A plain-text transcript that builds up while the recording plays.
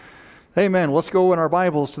Amen. Let's go in our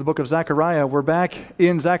Bibles to the book of Zechariah. We're back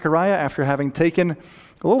in Zechariah after having taken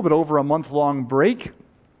a little bit over a month-long break.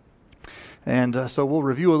 And so we'll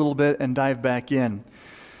review a little bit and dive back in.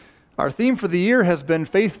 Our theme for the year has been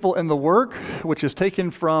Faithful in the Work, which is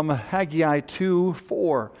taken from Haggai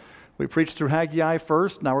 2:4. We preached through Haggai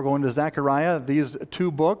first. Now we're going to Zechariah. These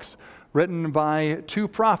two books written by two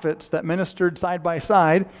prophets that ministered side by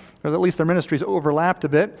side, or at least their ministries overlapped a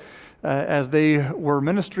bit, as they were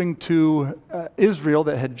ministering to Israel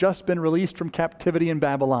that had just been released from captivity in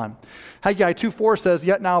Babylon. Haggai 2:4 says,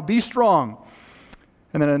 "Yet now be strong."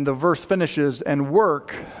 And then the verse finishes, "And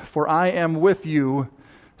work, for I am with you,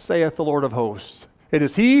 saith the Lord of hosts." It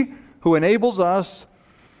is He who enables us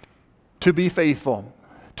to be faithful,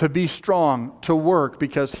 to be strong, to work,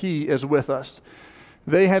 because He is with us.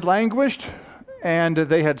 They had languished, and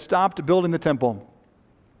they had stopped building the temple.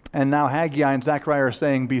 And now Haggai and Zechariah are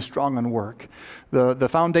saying, be strong and work. The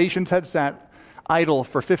foundations had sat idle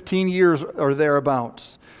for 15 years or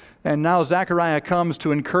thereabouts. And now Zechariah comes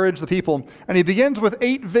to encourage the people. And he begins with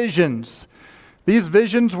 8 visions. These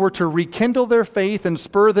visions were to rekindle their faith and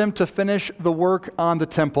spur them to finish the work on the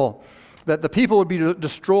temple. That the people would be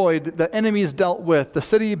destroyed, the enemies dealt with, the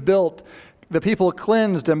city built, the people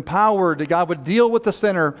cleansed, empowered. God would deal with the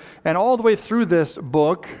sinner. And all the way through this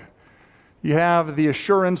book, you have the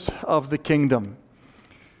assurance of the kingdom.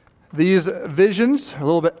 These visions, a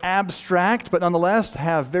little bit abstract, but nonetheless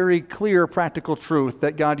have very clear practical truth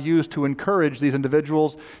that God used to encourage these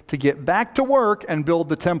individuals to get back to work and build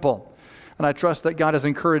the temple. And I trust that God has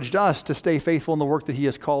encouraged us to stay faithful in the work that He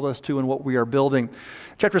has called us to and what we are building.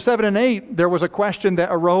 Chapter 7 and 8, there was a question that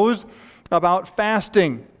arose about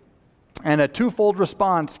fasting. And a twofold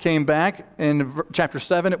response came back. In chapter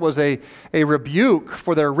 7, it was a rebuke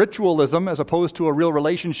for their ritualism as opposed to a real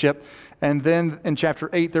relationship. And then in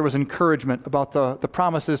chapter 8, there was encouragement about the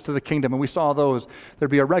promises to the kingdom. And we saw those.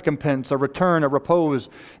 There'd be a recompense, a return, a repose.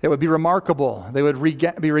 It would be remarkable. They would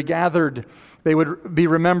be regathered. They would be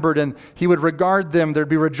remembered, and He would regard them. There'd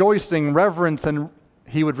be rejoicing, reverence, and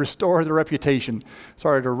He would restore their reputation.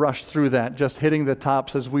 Sorry to rush through that, just hitting the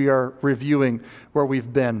tops as we are reviewing where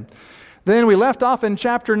we've been. Then we left off in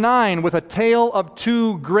chapter 9 with a tale of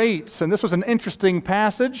two greats. And this was an interesting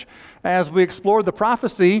passage as we explored the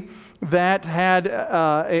prophecy that had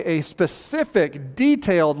a specific,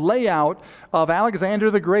 detailed layout of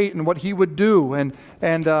Alexander the Great and what he would do. And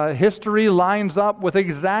history lines up with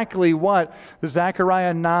exactly what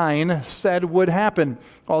Zechariah 9 said would happen.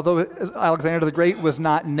 Although Alexander the Great was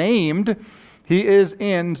not named, he is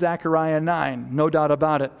in Zechariah 9, no doubt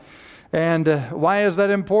about it. And why is that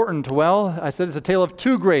important? Well, I said it's a tale of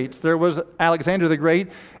two greats. There was Alexander the Great,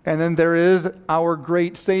 and then there is our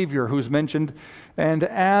great Savior who's mentioned. And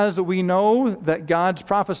as we know that God's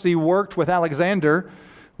prophecy worked with Alexander,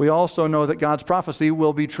 we also know that God's prophecy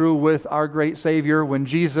will be true with our great Savior when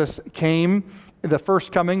Jesus came, the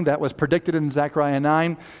first coming that was predicted in Zechariah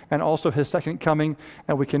 9, and also His second coming.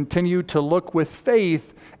 And we continue to look with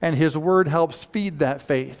faith, and His Word helps feed that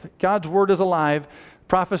faith. God's Word is alive.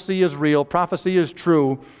 Prophecy is real. Prophecy is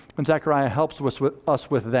true. And Zechariah helps us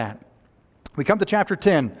with that. We come to chapter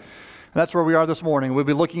 10. And that's where we are this morning. We'll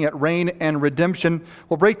be looking at reign and redemption.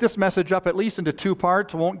 We'll break this message up at least into 2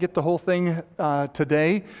 parts. We won't get the whole thing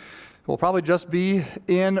today. We'll probably just be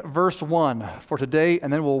in verse 1 for today,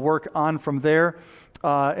 and then we'll work on from there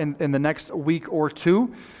in the next week or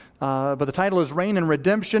two. But the title is Reign and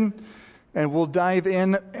Redemption, and we'll dive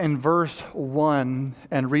in verse 1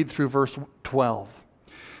 and read through verse 12.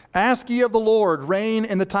 Ask ye of the Lord rain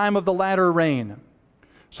in the time of the latter rain.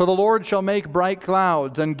 So the Lord shall make bright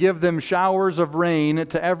clouds and give them showers of rain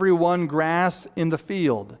to every one grass in the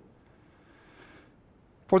field.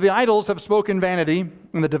 For the idols have spoken vanity,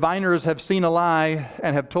 and the diviners have seen a lie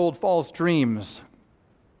and have told false dreams.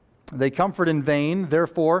 They comfort in vain,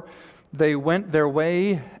 therefore they went their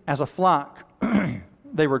way as a flock.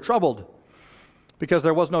 They were troubled because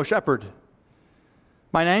there was no shepherd.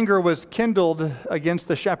 Mine anger was kindled against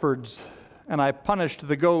the shepherds, and I punished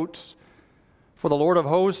the goats. For the Lord of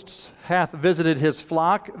hosts hath visited His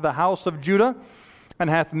flock, the house of Judah, and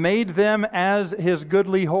hath made them as His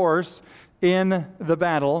goodly horse in the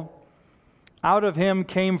battle. Out of him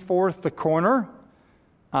came forth the corner,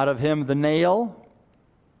 out of him the nail,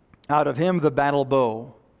 out of him the battle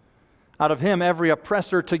bow, out of him every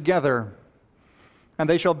oppressor together. And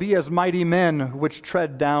they shall be as mighty men which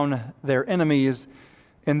tread down their enemies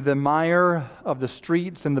in the mire of the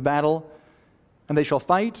streets in the battle. And they shall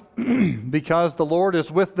fight, because the Lord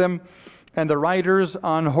is with them, and the riders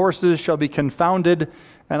on horses shall be confounded.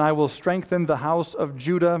 And I will strengthen the house of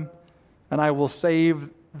Judah, and I will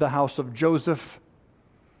save the house of Joseph.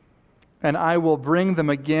 and I will bring them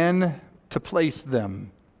again to place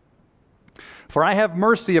them. For I have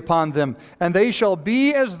mercy upon them, and they shall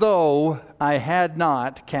be as though I had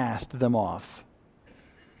not cast them off.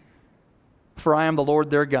 For I am the Lord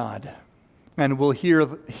their God, and will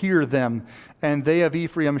hear them, and they of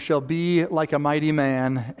Ephraim shall be like a mighty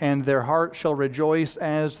man, and their heart shall rejoice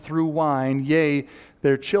as through wine. Yea,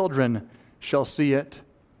 their children shall see it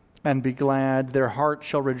and be glad. Their heart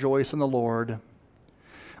shall rejoice in the Lord.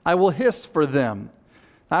 I will hiss for them.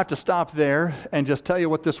 I have to stop there and just tell you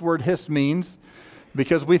what this word hiss means,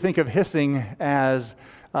 because we think of hissing as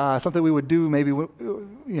something we would do maybe,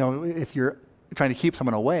 if you're trying to keep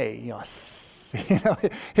someone away.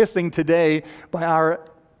 Hissing today, by our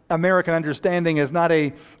American understanding, is not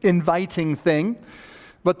a inviting thing.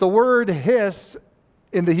 But the word hiss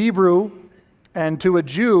in the Hebrew and to a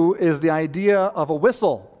Jew is the idea of a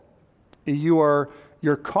whistle. You're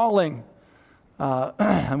calling.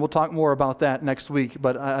 And we'll talk more about that next week,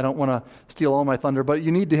 but I don't want to steal all my thunder. But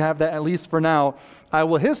you need to have that at least for now. I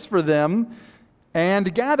will hiss for them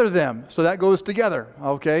and gather them. So that goes together,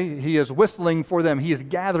 okay? He is whistling for them. He is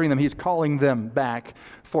gathering them. He's calling them back.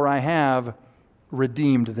 For I have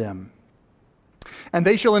redeemed them. And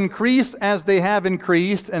they shall increase as they have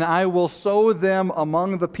increased, and I will sow them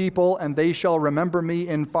among the people, and they shall remember me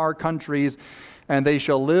in far countries, and they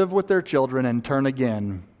shall live with their children and turn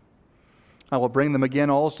again. I will bring them again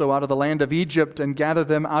also out of the land of Egypt and gather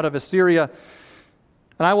them out of Assyria.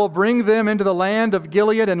 And I will bring them into the land of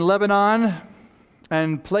Gilead and Lebanon,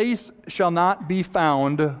 and place shall not be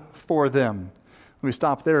found for them. We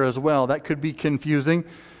stop there as well. That could be confusing.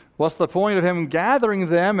 What's the point of him gathering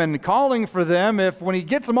them and calling for them if when he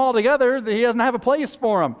gets them all together, he doesn't have a place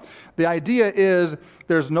for them? The idea is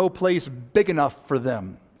there's no place big enough for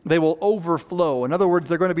them. They will overflow. In other words,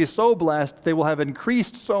 they're going to be so blessed, they will have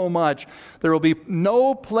increased so much, there will be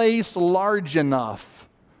no place large enough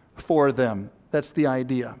for them. That's the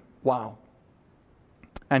idea. Wow.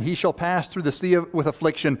 And he shall pass through the sea with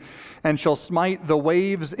affliction, and shall smite the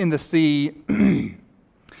waves in the sea,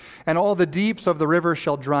 and all the deeps of the river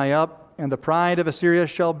shall dry up, and the pride of Assyria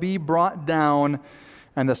shall be brought down,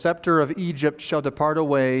 and the scepter of Egypt shall depart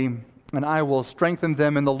away, and I will strengthen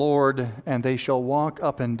them in the Lord, and they shall walk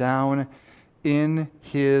up and down in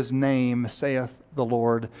his name, saith the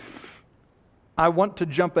Lord. I want to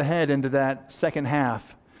jump ahead into that second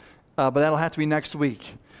half, but that'll have to be next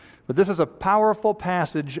week. But this is a powerful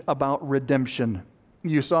passage about redemption.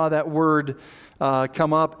 You saw that word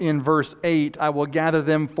come up in verse 8. I will gather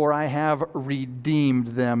them, for I have redeemed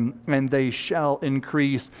them, and they shall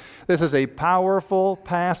increase. This is a powerful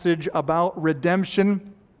passage about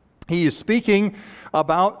redemption. He is speaking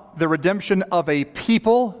about the redemption of a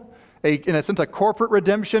people, in a sense, a corporate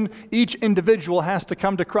redemption. Each individual has to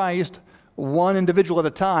come to Christ, one individual at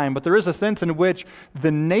a time, but there is a sense in which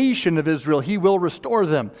the nation of Israel, he will restore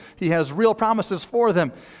them. He has real promises for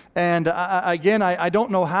them. And I don't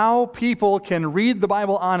know how people can read the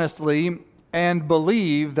Bible honestly and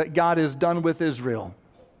believe that God is done with Israel.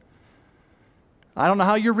 I don't know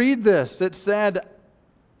how you read this. It said,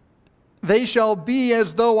 they shall be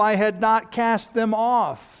as though I had not cast them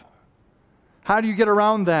off. How do you get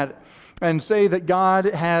around that and say that God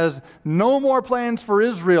has no more plans for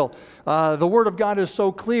Israel? The Word of God is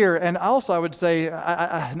so clear. And also I would say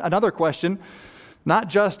another question, not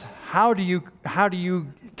just how do you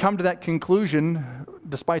come to that conclusion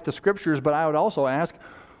despite the Scriptures, but I would also ask,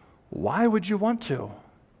 why would you want to?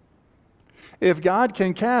 If God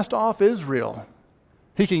can cast off Israel,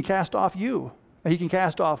 He can cast off you. He can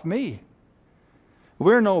cast off me.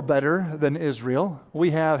 We're no better than Israel. We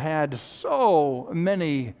have had so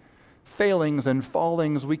many failings and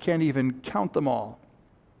fallings, we can't even count them all.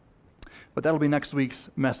 But that'll be next week's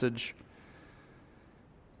message.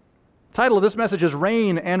 The title of this message is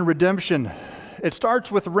Reign and Redemption. It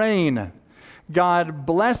starts with rain. God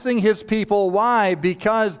blessing His people. Why?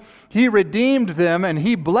 Because He redeemed them, and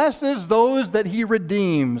He blesses those that He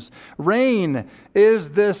redeems. Reign is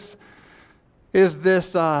this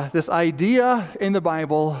idea in the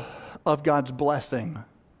Bible of God's blessing.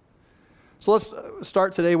 So let's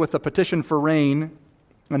start today with the petition for rain,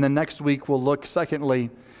 and then next week we'll look, secondly,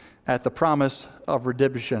 at the promise of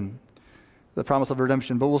redemption. The promise of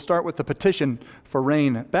redemption. But we'll start with the petition for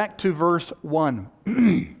rain. Back to verse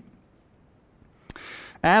 1.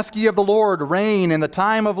 Ask ye of the Lord rain in the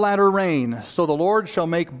time of latter rain. So the Lord shall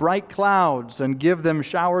make bright clouds and give them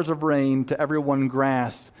showers of rain to every one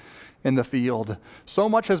grass in the field. So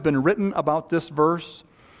much has been written about this verse.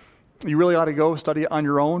 You really ought to go study it on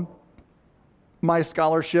your own. My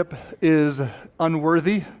scholarship is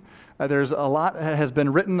unworthy. There's a lot has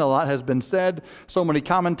been written, a lot has been said, so many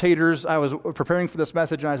commentators. I was preparing for this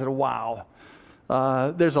message and I said, wow,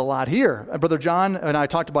 there's a lot here. Brother John and I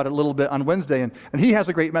talked about it a little bit on Wednesday, and he has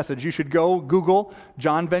a great message. You should go Google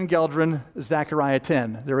John Van Gelderen, Zechariah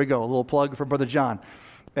 10. There we go, a little plug for Brother John.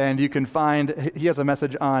 And you can find, he has a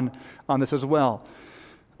message on this as well.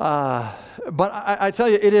 But I tell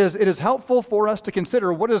you, it is helpful for us to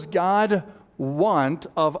consider, what does God want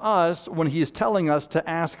of us when He is telling us to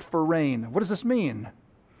ask for rain? What does this mean?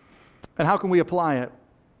 And how can we apply it?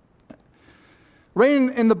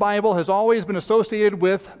 Rain in the Bible has always been associated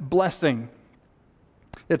with blessing.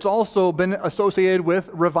 It's also been associated with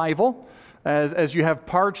revival. As you have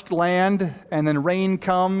parched land, and then rain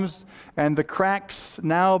comes, and the cracks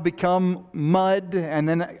now become mud, and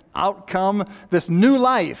then out come this new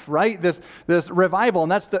life, right? This revival,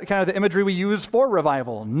 and that's the kind of the imagery we use for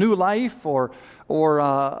revival: new life, or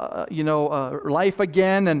life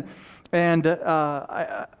again. And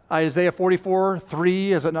Isaiah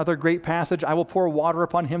 44:3 is another great passage. I will pour water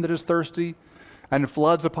upon him that is thirsty, and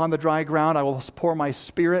floods upon the dry ground. I will pour my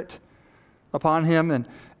Spirit upon him.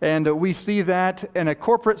 And we see that in a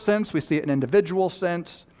corporate sense. We see it in an individual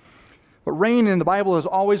sense. But rain in the Bible has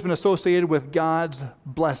always been associated with God's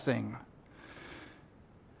blessing.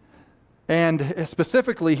 And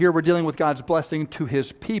specifically here we're dealing with God's blessing to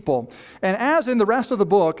His people. And as in the rest of the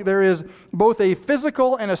book, there is both a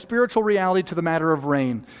physical and a spiritual reality to the matter of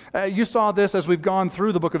rain. You saw this as we've gone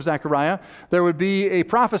through the book of Zechariah. There would be a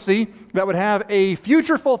prophecy that would have a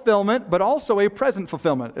future fulfillment, but also a present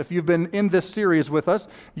fulfillment. If you've been in this series with us,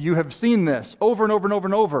 you have seen this over and over and over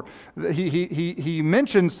and over. He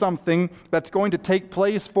mentions something that's going to take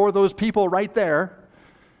place for those people right there,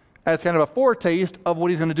 as kind of a foretaste of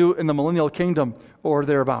what He's going to do in the millennial kingdom or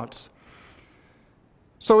thereabouts.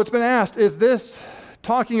 So it's been asked, is this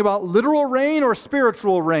talking about literal rain or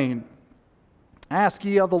spiritual rain? Ask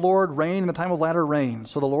ye of the Lord rain in the time of latter rain.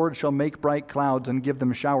 So the Lord shall make bright clouds and give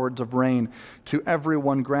them showers of rain to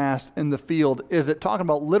everyone grass in the field. Is it talking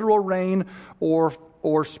about literal rain or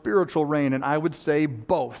spiritual rain? And I would say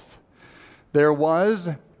both. There was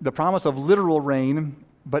the promise of literal rain,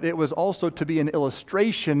 but it was also to be an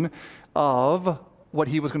illustration of what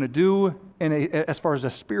He was going to do as far as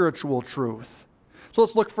a spiritual truth. So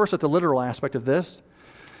let's look first at the literal aspect of this.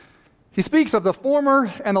 He speaks of the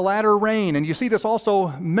former and the latter rain, and you see this also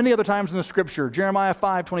many other times in the Scripture. Jeremiah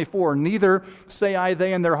 5:24, neither say I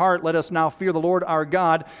they in their heart, let us now fear the Lord our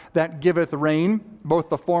God, that giveth rain, both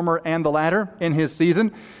the former and the latter, in His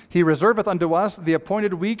season. He reserveth unto us the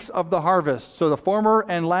appointed weeks of the harvest. So the former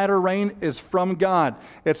and latter rain is from God.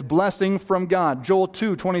 It's blessing from God. Joel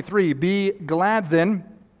 2:23, be glad then,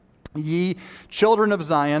 ye children of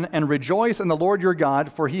Zion, and rejoice in the Lord your God,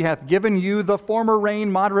 for He hath given you the former rain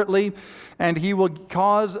moderately, and He will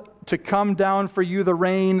cause to come down for you the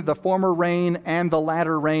rain, the former rain, and the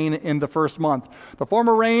latter rain in the first month. The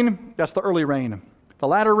former rain, that's the early rain. The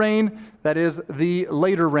latter rain, that is the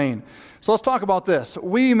later rain. So let's talk about this.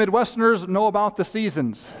 We Midwesterners know about the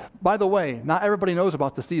seasons. By the way, not everybody knows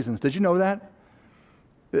about the seasons. Did you know that?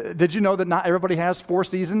 Did you know that not everybody has 4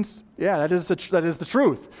 seasons? Yeah, that is the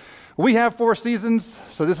truth. We have 4 seasons,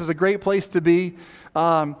 so this is a great place to be.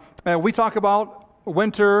 And we talk about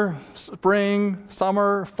winter, spring,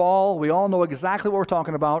 summer, fall. We all know exactly what we're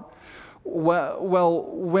talking about. Well,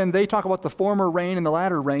 when they talk about the former rain and the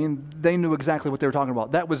latter rain, they knew exactly what they were talking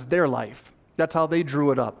about. That was their life. That's how they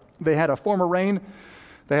drew it up. They had a former rain,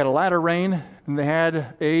 they had a latter rain, and they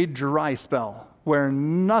had a dry spell where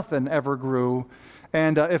nothing ever grew.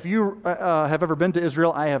 And if you have ever been to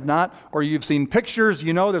Israel, I have not, or you've seen pictures,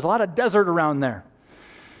 you know there's a lot of desert around there.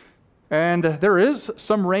 And there is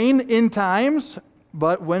some rain in times,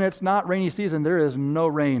 but when it's not rainy season, there is no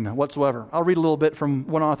rain whatsoever. I'll read a little bit from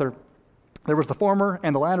one author. There was the former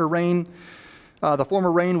and the latter rain. The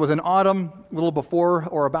former rain was in autumn, a little before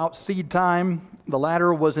or about seed time. The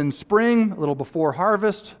latter was in spring, a little before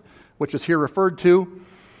harvest, which is here referred to.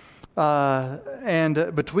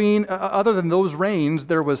 And between, other than those rains,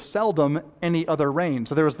 there was seldom any other rain.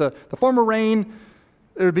 So there was the former rain,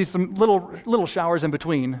 there would be some little showers in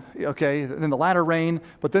between, okay, and then the latter rain,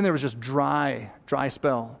 but then there was just dry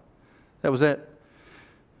spell. That was it.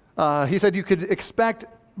 He said you could expect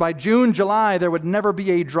by June, July, there would never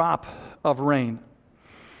be a drop of rain.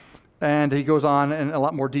 And he goes on in a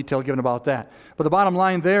lot more detail given about that. But the bottom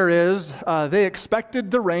line there is they expected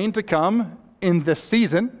the rain to come in this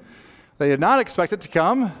season. They did not expect it to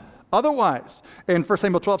come Otherwise, in 1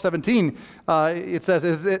 Samuel 12:17, it says,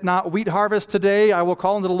 "Is it not wheat harvest today? I will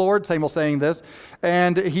call unto the Lord," Samuel saying this,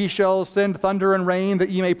 "and he shall send thunder and rain, that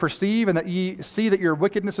ye may perceive, and that ye see that your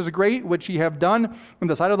wickedness is great, which ye have done in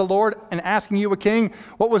the sight of the Lord, and asking you a king."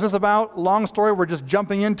 What was this about? Long story, we're just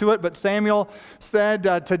jumping into it, but Samuel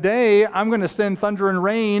said, today I'm going to send thunder and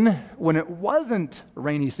rain when it wasn't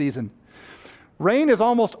rainy season. Rain is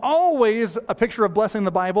almost always a picture of blessing in the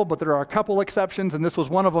Bible, but there are a couple exceptions, and this was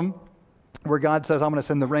one of them, where God says, "I'm going to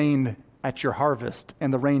send the rain at your harvest,"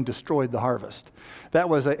 and the rain destroyed the harvest. That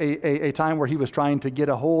was a time where he was trying to get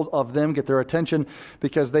a hold of them, get their attention,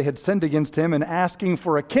 because they had sinned against him, and asking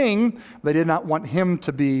for a king, they did not want him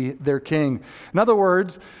to be their king. In other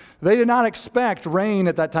words, they did not expect rain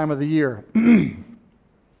at that time of the year.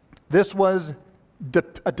 This was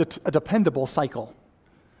a dependable cycle.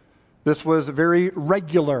 This was very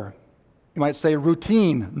regular, you might say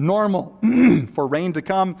routine, normal, for rain to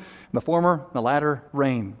come in the former and the latter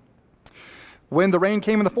rain. When the rain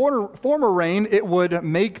came in the former rain, it would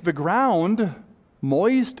make the ground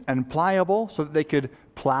moist and pliable so that they could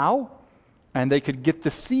plow and they could get the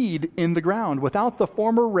seed in the ground. Without the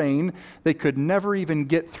former rain, they could never even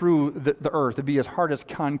get through the earth. It'd be as hard as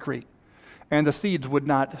concrete, and the seeds would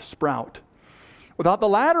not sprout. Without the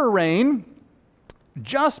latter rain,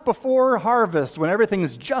 just before harvest, when everything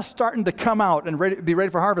is just starting to come out and be ready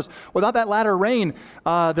for harvest, without that latter rain,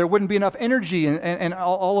 there wouldn't be enough energy, and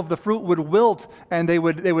all of the fruit would wilt, and they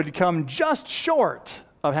would come just short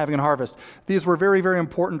of having a harvest. These were very, very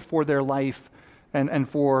important for their life and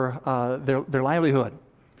for their livelihood.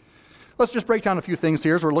 Let's just break down a few things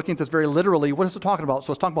here as we're looking at this very literally. What is it talking about?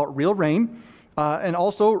 So it's talking about real rain and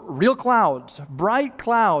also real clouds, bright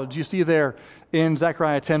clouds you see there in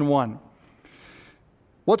Zechariah 10:1.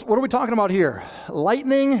 What are we talking about here?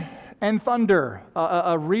 Lightning and thunder,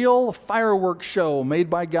 a real fireworks show made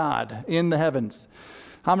by God in the heavens.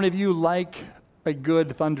 How many of you like a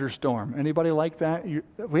good thunderstorm? Anybody like that?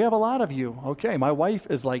 We have a lot of you. Okay, my wife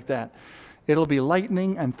is like that. It'll be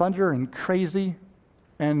lightning and thunder and crazy,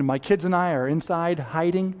 and my kids and I are inside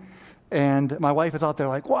hiding, and my wife is out there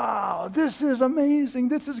like, "Wow, this is amazing,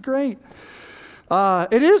 this is great."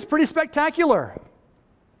 It is pretty spectacular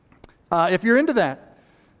if you're into that.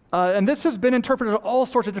 And this has been interpreted all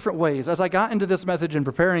sorts of different ways. As I got into this message and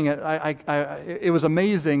preparing it, it was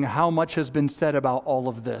amazing how much has been said about all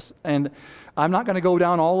of this. And I'm not going to go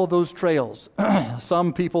down all of those trails.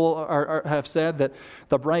 Some people have said that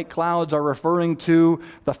the bright clouds are referring to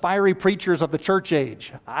the fiery preachers of the church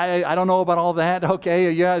age. I don't know about all that.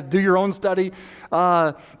 Okay, yeah, do your own study.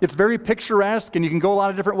 It's very picturesque, and you can go a lot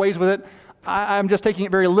of different ways with it. I'm just taking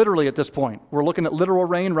it very literally at this point. We're looking at literal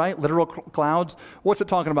rain, right? Literal clouds. What's it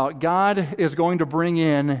talking about? God is going to bring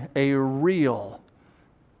in a real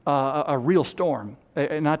storm,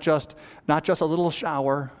 not just a little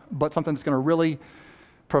shower, but something that's going to really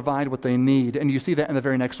provide what they need. And you see that in the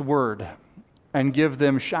very next word, and give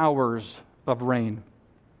them showers of rain.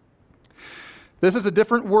 This is a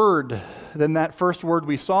different word than that first word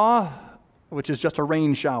we saw, which is just a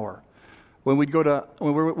rain shower. When we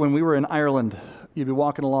were in Ireland, you'd be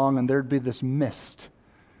walking along and there'd be this mist,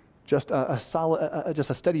 just a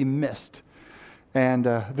steady mist, and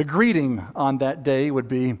the greeting on that day would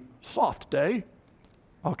be "soft day."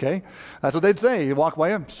 Okay, that's what they'd say. You walk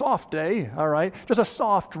by, "Soft day." All right, just a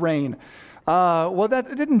soft rain. Well,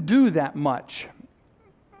 it didn't do that much.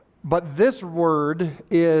 But this word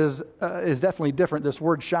is definitely different. This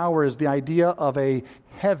word shower is the idea of a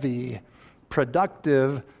heavy,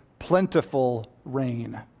 productive, plentiful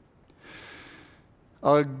rain.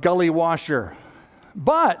 A gully washer.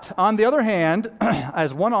 But, on the other hand,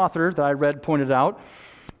 as one author that I read pointed out,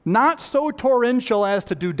 not so torrential as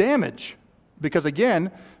to do damage. Because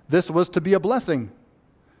again, this was to be a blessing.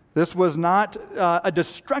 This was not a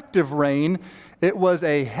destructive rain. It was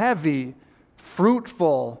a heavy,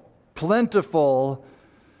 fruitful, plentiful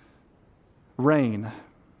rain.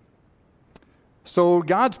 So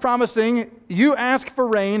God's promising, you ask for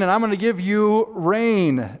rain, and I'm going to give you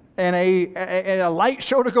rain and a light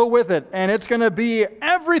show to go with it. And it's going to be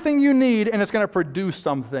everything you need, and it's going to produce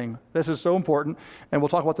something. This is so important, and we'll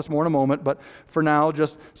talk about this more in a moment. But for now,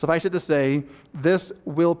 just suffice it to say, this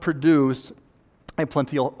will produce a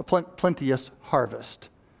plenteous harvest.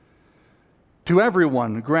 To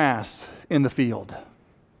everyone, grass in the field.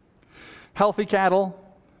 Healthy cattle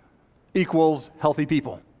equals healthy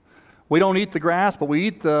people. We don't eat the grass, but we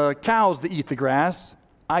eat the cows that eat the grass.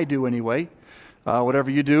 I do anyway.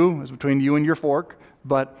 Whatever you do is between you and your fork.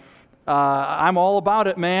 But I'm all about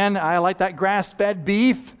it, man. I like that grass-fed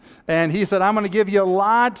beef And he said, I'm going to give you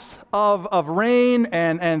lots of rain,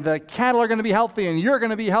 and the cattle are going to be healthy, and you're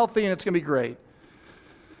going to be healthy, and it's going to be great.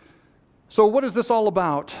 So what is this all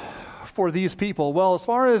about for these people? Well, as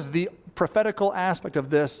far as the prophetical aspect of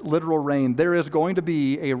this literal reign, there is going to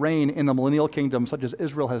be a reign in the millennial kingdom such as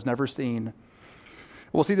Israel has never seen.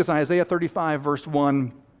 We'll see this in Isaiah 35, verse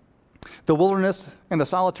 1. The wilderness and the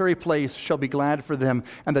solitary place shall be glad for them,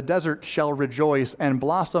 and the desert shall rejoice and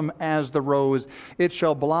blossom as the rose. It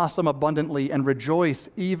shall blossom abundantly and rejoice,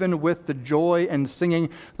 even with the joy and singing.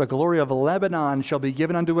 The glory of Lebanon shall be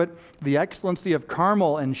given unto it, the excellency of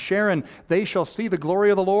Carmel and Sharon. They shall see the glory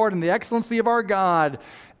of the Lord and the excellency of our God.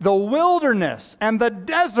 The wilderness and the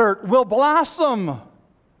desert will blossom.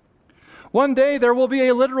 One day there will be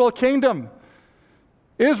a literal kingdom.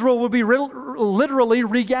 Israel will be literally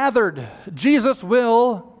regathered. Jesus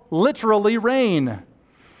will literally reign.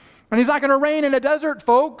 And he's not going to reign in a desert,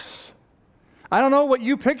 folks. I don't know what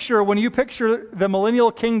you picture when you picture the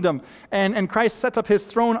millennial kingdom and Christ sets up his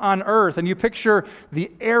throne on earth and you picture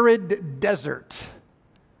the arid desert.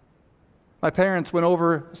 My parents went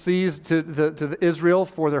overseas to Israel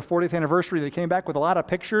for their 40th anniversary. They came back with a lot of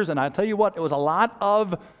pictures, and I tell you what, it was a lot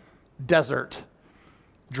of desert.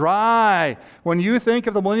 Dry. When you think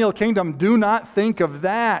of the millennial kingdom, do not think of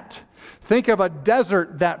that. Think of a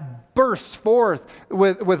desert that bursts forth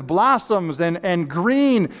with blossoms and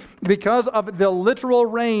green because of the literal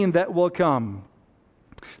rain that will come.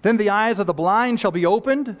 Then the eyes of the blind shall be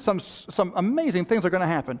opened. Some amazing things are going to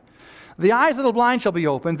happen. The eyes of the blind shall be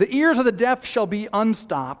opened. The ears of the deaf shall be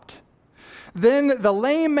unstopped. Then the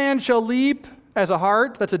lame man shall leap as a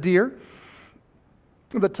hart, that's a deer.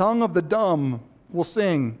 The tongue of the dumb will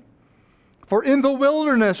sing. For in the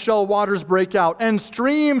wilderness shall waters break out, and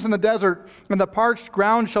streams in the desert, and the parched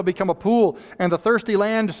ground shall become a pool, and the thirsty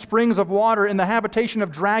land springs of water. In the habitation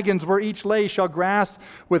of dragons, where each lay, shall grass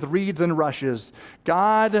with reeds and rushes.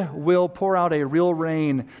 God will pour out a real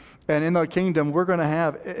rain, and in the kingdom we're going to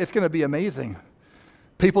have, it's going to be amazing.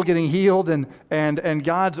 People getting healed, and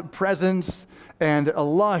God's presence, and a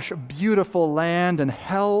lush, beautiful land, and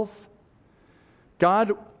health.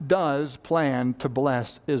 God does plan to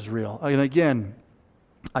bless Israel. And again,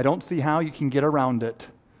 I don't see how you can get around it.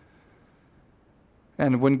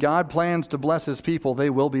 And when God plans to bless his people,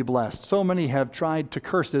 they will be blessed. So many have tried to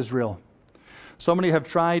curse Israel. So many have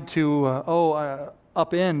tried to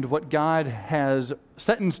upend what God has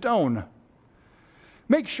set in stone.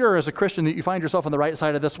 Make sure as a Christian that you find yourself on the right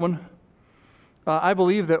side of this one. I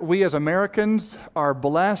believe that we as Americans are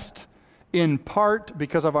blessed in part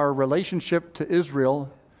because of our relationship to Israel,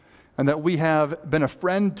 and that we have been a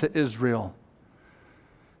friend to Israel.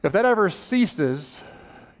 If that ever ceases,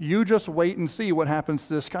 you just wait and see what happens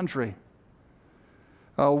to this country.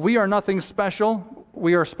 We are nothing special.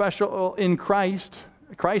 We are special in Christ.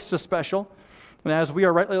 Christ is special. And as we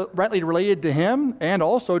are rightly related to him and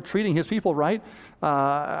also treating his people right,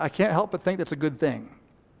 I can't help but think that's a good thing.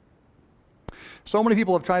 So many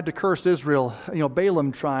people have tried to curse Israel.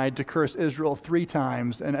 Balaam tried to curse Israel 3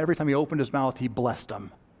 times, and every time he opened his mouth, he blessed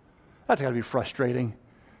them. That's got to be frustrating.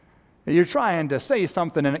 You're trying to say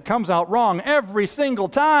something, and it comes out wrong every single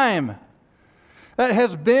time. It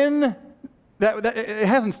hasn't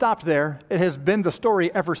stopped there. It has been the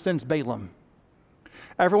story ever since Balaam.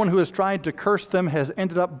 Everyone who has tried to curse them has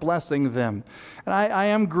ended up blessing them. And I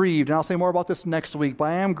am grieved, and I'll say more about this next week, but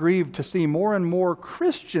I am grieved to see more and more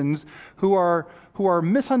Christians who are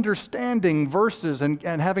misunderstanding verses and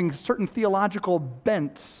having certain theological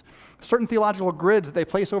bents, certain theological grids that they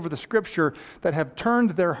place over the Scripture that have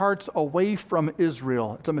turned their hearts away from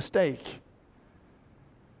Israel. It's a mistake.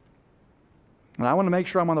 And I want to make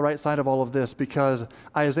sure I'm on the right side of all of this because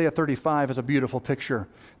Isaiah 35 is a beautiful picture.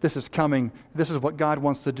 This is coming. This is what God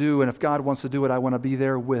wants to do, and if God wants to do it, I want to be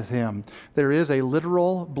there with him. There is a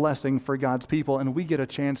literal blessing for God's people, and we get a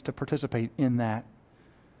chance to participate in that.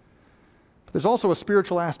 But there's also a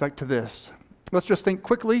spiritual aspect to this. Let's just think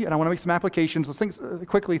quickly, and I want to make some applications. Let's think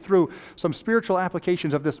quickly through some spiritual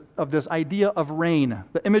applications of this idea of rain,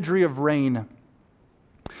 the imagery of rain.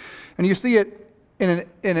 And you see it in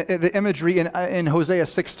the imagery in Hosea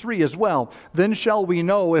 6:3 as well. Then shall we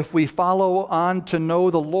know if we follow on to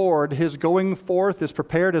know the Lord. His going forth is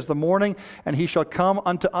prepared as the morning, and he shall come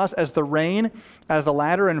unto us as the rain, as the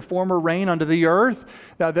latter and former rain unto the earth.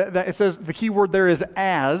 Now it says the key word there is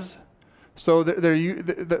as. So the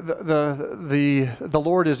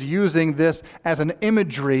Lord is using this as an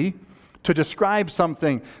imagery to describe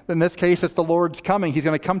something. In this case, it's the Lord's coming. He's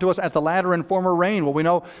going to come to us as the latter and former rain. Well, we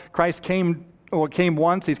know Christ came came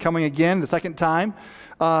once, he's coming again the second time.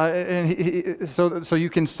 So you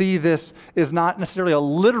can see this is not necessarily a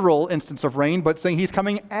literal instance of rain, but saying he's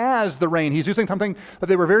coming as the rain. He's using something that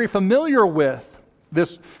they were very familiar with,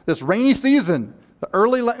 this rainy season, the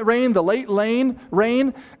early rain, the late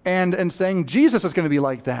rain, and saying Jesus is going to be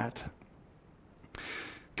like that.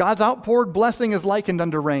 God's outpoured blessing is likened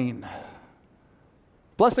unto rain.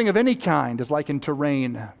 Blessing of any kind is likened to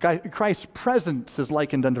rain. Christ's presence is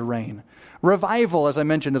likened unto rain. Revival, as I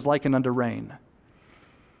mentioned, is likened unto rain.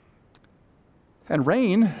 And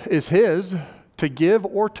rain is his to give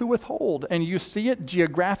or to withhold. And you see it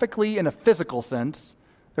geographically in a physical sense.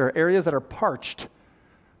 There are areas that are parched.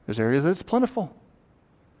 There's areas that it's plentiful.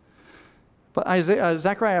 But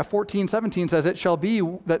Zechariah 14:17 says, "It shall be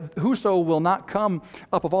that whoso will not come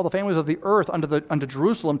up of all the families of the earth unto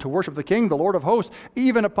Jerusalem to worship the King, the Lord of hosts,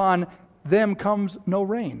 even upon them comes no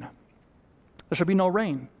rain." There shall be no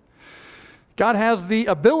rain. God has the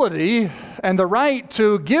ability and the right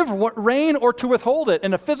to give rain or to withhold it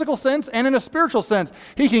in a physical sense and in a spiritual sense.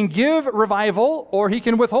 He can give revival or he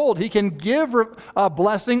can withhold. He can give a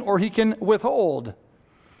blessing or he can withhold.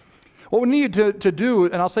 What we need to do,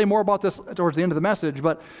 and I'll say more about this towards the end of the message,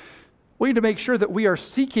 but we need to make sure that we are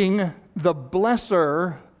seeking the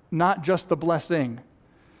blesser, not just the blessing.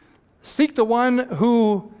 Seek the one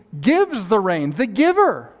who gives the rain, the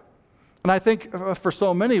giver. And I think for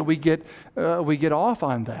so many, we get off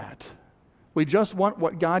on that. We just want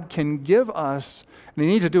what God can give us, and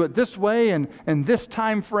we need to do it this way and this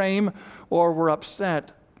time frame, or we're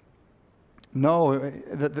upset. No,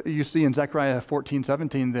 you see in Zechariah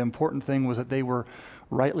 14:17, the important thing was that they were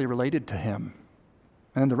rightly related to him.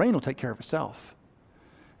 And the rain will take care of itself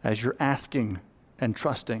as you're asking and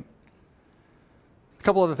trusting. A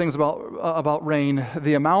couple other things about rain.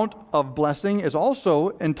 The amount of blessing is also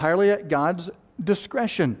entirely at God's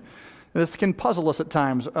discretion. This can puzzle us at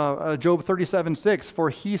times. Job 37:6, "For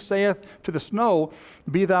he saith to the snow,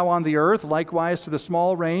 Be thou on the earth, likewise to the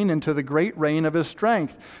small rain, and to the great rain of his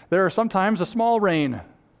strength." There are sometimes a small rain.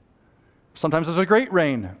 Sometimes there's a great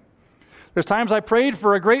rain. There's times I prayed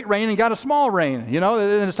for a great rain and got a small rain. You know,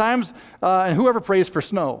 there's times, and whoever prays for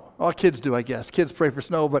snow. Well, kids do, I guess. Kids pray for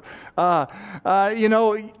snow. But,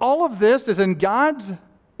 all of this is in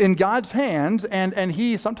God's hands, and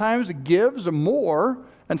he sometimes gives more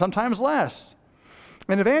and sometimes less.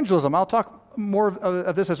 In evangelism, I'll talk more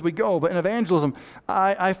of this as we go, but in evangelism,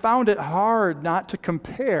 I found it hard not to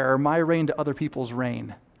compare my rain to other people's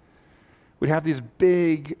rain. We'd have these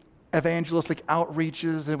big evangelistic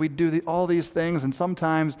outreaches, and we'd do all these things, and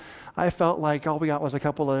sometimes I felt like all we got was a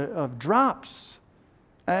couple of drops.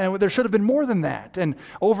 And there should have been more than that. And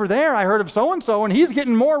over there, I heard of so-and-so, and he's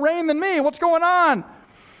getting more rain than me. What's going on?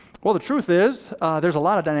 Well, the truth is, there's a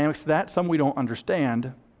lot of dynamics to that. Some we don't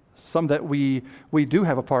understand. Some that we do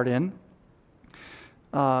have a part in.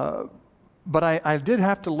 But I did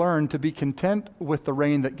have to learn to be content with the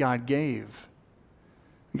rain that God gave.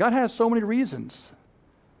 God has so many reasons.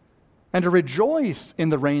 And to rejoice in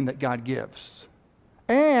the rain that God gives.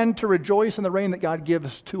 And to rejoice in the rain that God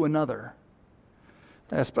gives to another.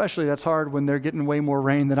 Especially that's hard when they're getting way more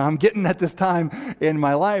rain than I'm getting at this time in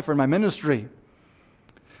my life or in my ministry.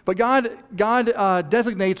 But God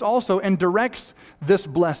designates also and directs this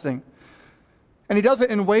blessing. And he does it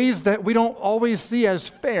in ways that we don't always see as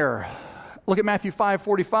fair. Look at Matthew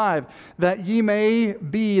 5:45, "That ye may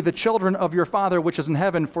be the children of your Father which is in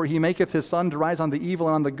heaven, for he maketh his sun to rise on the evil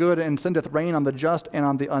and on the good, and sendeth rain on the just and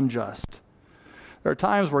on the unjust." There are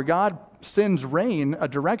times where God sends rain a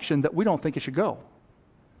direction that we don't think it should go.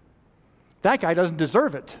 That guy doesn't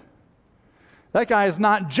deserve it. That guy is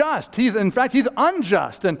not just. In fact, he's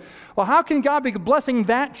unjust. And, well, how can God be blessing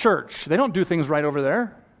that church? They don't do things right over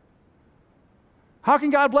there. How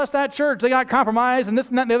can God bless that church? They got compromised and this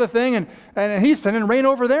and that and the other thing, and he's sending rain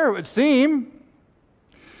over there, it would seem.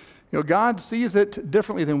 God sees it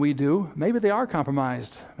differently than we do. Maybe they are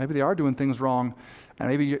compromised. Maybe they are doing things wrong.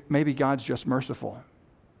 And maybe God's just merciful.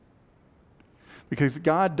 Because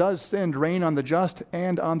God does send rain on the just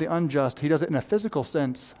and on the unjust. He does it in a physical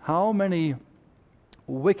sense. How many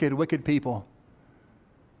wicked people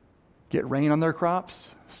get rain on their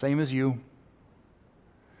crops? Same as you.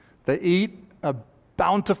 They eat a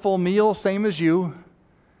bountiful meal, same as you.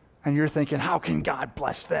 And you're thinking, how can God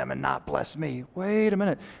bless them and not bless me? Wait a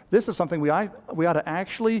minute. This is something we ought to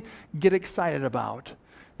actually get excited about.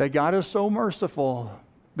 That God is so merciful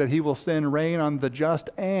that he will send rain on the just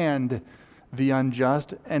and the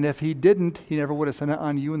unjust. And if he didn't, he never would have sent it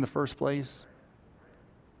on you in the first place.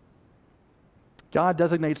 God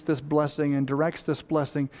designates this blessing and directs this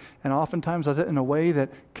blessing, and oftentimes does it in a way that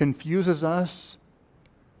confuses us.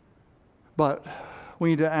 But we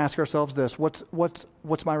need to ask ourselves this: what's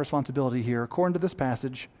my responsibility here? According to this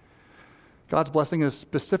passage, God's blessing is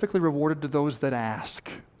specifically rewarded to those that ask.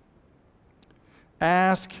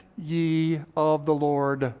 Ask ye of the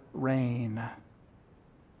Lord rain.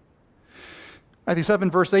 Matthew 7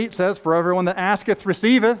 verse 8 says, "For everyone that asketh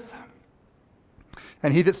receiveth,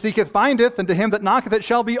 and he that seeketh findeth, and to him that knocketh it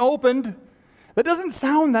shall be opened." That doesn't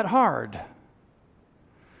sound that hard.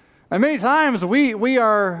 And many times we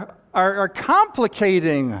are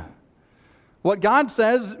complicating what God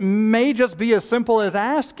says may just be as simple as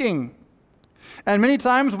asking. And many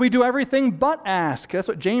times we do everything but ask. That's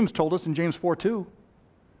what James told us in James 4:2.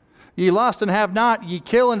 Ye lust and have not, ye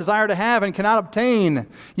kill and desire to have and cannot obtain.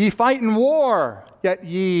 Ye fight in war, yet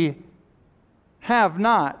ye have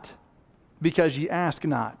not, because ye ask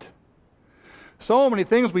not. So many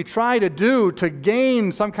things we try to do to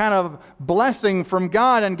gain some kind of blessing from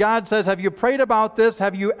God, and God says, have you prayed about this?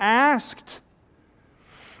 Have you asked?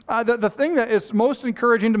 The thing that is most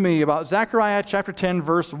encouraging to me about Zechariah chapter 10,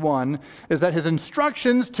 verse 1, is that his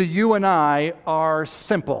instructions to you and I are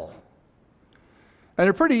simple. And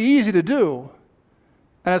they're pretty easy to do.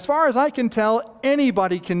 And as far as I can tell,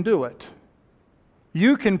 anybody can do it.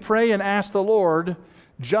 You can pray and ask the Lord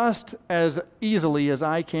just as easily as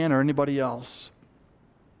I can or anybody else.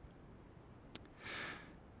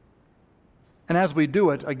 And as we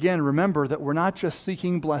do it, again, remember that we're not just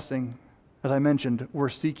seeking blessing. As I mentioned, we're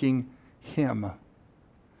seeking Him.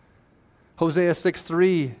 Hosea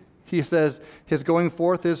 6:3, he says, his going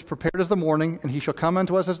forth is prepared as the morning, and he shall come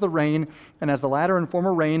unto us as the rain, and as the latter and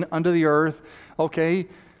former rain unto the earth. Okay,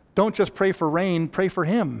 don't just pray for rain, pray for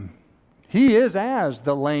Him. He is as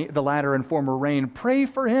the latter and former rain. Pray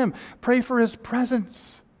for Him. Pray for His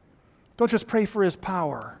presence. Don't just pray for His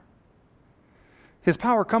power. His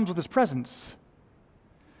power comes with His presence.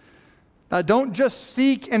 Don't just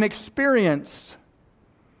seek an experience.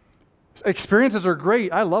 Experiences are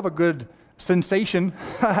great. I love a good sensation.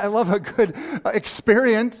 I love a good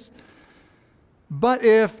experience. But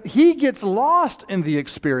if He gets lost in the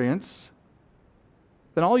experience,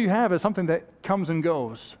 then all you have is something that comes and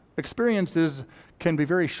goes. Experiences can be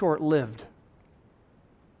very short-lived.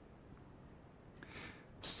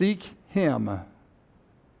 Seek Him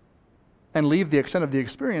and leave the extent of the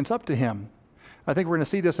experience up to Him. I think we're going to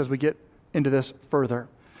see this as we get into this further.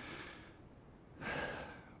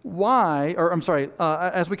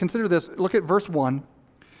 As we consider this, look at verse 1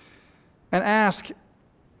 and ask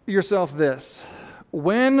yourself this: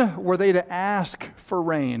 when were they to ask for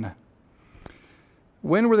rain?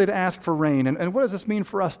 When were they to ask for rain? And what does this mean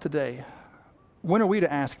for us today? When are we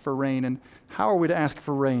to ask for rain? And how are we to ask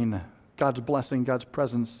for rain? God's blessing, God's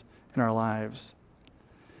presence in our lives.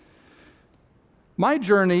 My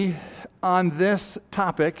journey on this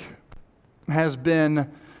topic has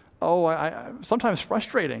been, sometimes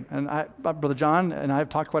frustrating. And Brother John and I have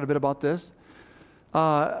talked quite a bit about this.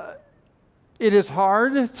 It is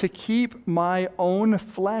hard to keep my own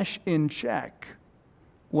flesh in check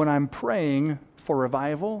when I'm praying for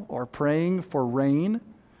revival or praying for rain.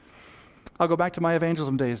 I'll go back to my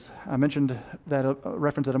evangelism days. I mentioned that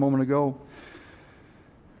reference a moment ago.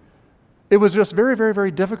 It was just very, very, very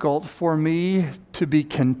difficult for me to be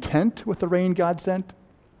content with the rain God sent.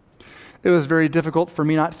 It was very difficult for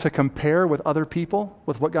me not to compare with other people,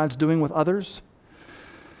 with what God's doing with others.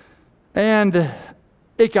 And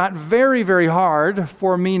it got very, very hard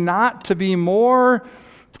for me not to be more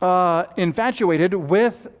infatuated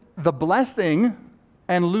with the blessing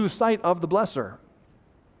and lose sight of the blesser.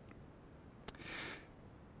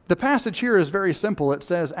 The passage here is very simple. It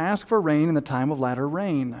says, ask for rain in the time of latter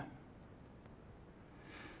rain.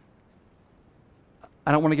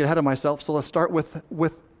 I don't want to get ahead of myself, so let's start with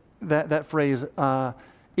that phrase,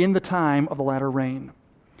 in the time of the latter rain.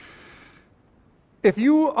 If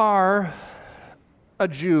you are a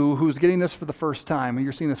Jew who's getting this for the first time, and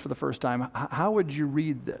you're seeing this for the first time, how would you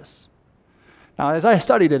read this? Now, as I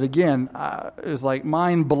studied it again, it was like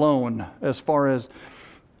mind blown as far as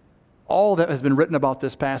all that has been written about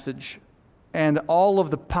this passage and all of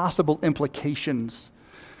the possible implications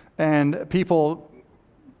and people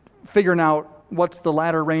figuring out what's the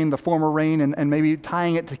latter rain, the former rain, and maybe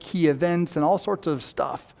tying it to key events and all sorts of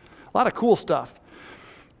stuff. A lot of cool stuff.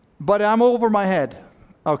 But I'm over my head,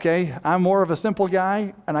 okay? I'm more of a simple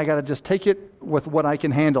guy, and I got to just take it with what I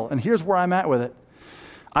can handle. And here's where I'm at with it.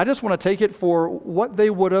 I just want to take it for what they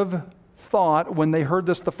would have thought when they heard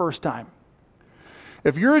this the first time.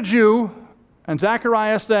 If you're a Jew, and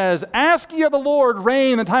Zechariah says, ask ye of the Lord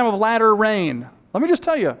rain in the time of latter rain, let me just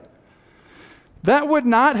tell you, that would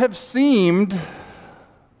not have seemed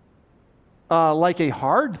like a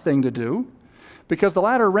hard thing to do, because the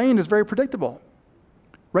latter rain is very predictable.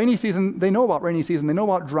 Rainy season, they know about rainy season. They know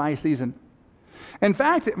about dry season. In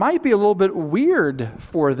fact, it might be a little bit weird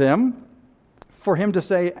for them, for them to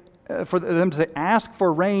say, ask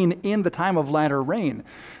for rain in the time of latter rain,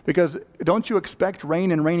 because don't you expect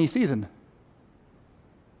rain in rainy season?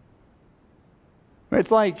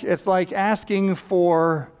 It's like asking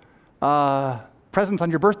for presents on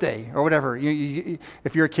your birthday or whatever.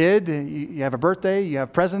 If you're a kid, you have a birthday, you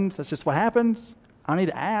have presents. That's just what happens. I don't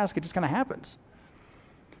need to ask. It just kind of happens.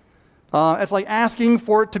 It's like asking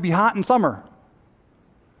for it to be hot in summer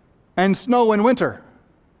and snow in winter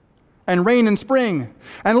and rain in spring.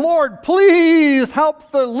 And Lord, please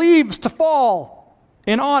help the leaves to fall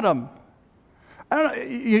in autumn. I don't know,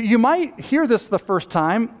 you might hear this the first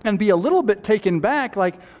time and be a little bit taken back,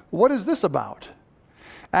 like, what is this about?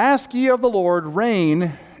 Ask ye of the Lord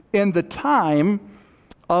rain in the time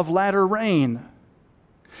of latter rain.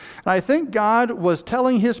 And I think God was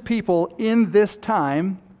telling his people in this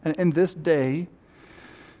time and in this day,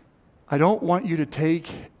 I don't want you to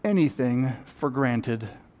take anything for granted.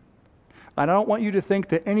 I don't want you to think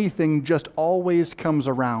that anything just always comes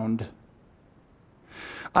around.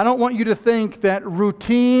 I don't want you to think that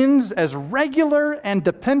routines, as regular and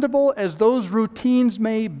dependable as those routines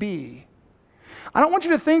may be, I don't want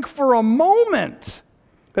you to think for a moment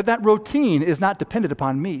that that routine is not dependent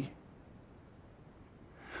upon me.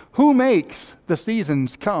 Who makes the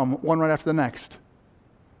seasons come one right after the next?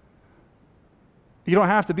 You don't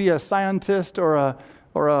have to be a scientist or a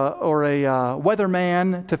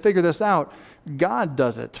weatherman to figure this out. God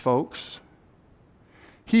does it, folks.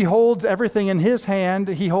 He holds everything in his hand.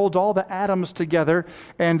 He holds all the atoms together.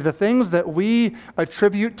 And the things that we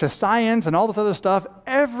attribute to science and all this other stuff,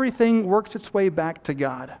 everything works its way back to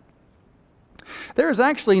God. There is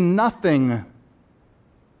actually nothing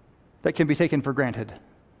that can be taken for granted.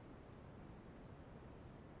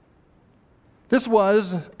 This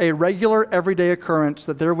was a regular, everyday occurrence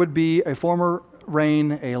that there would be a former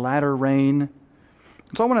rain, a latter rain.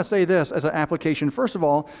 So I want to say this as an application. First of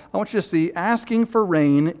all, I want you to see asking for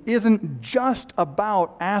rain isn't just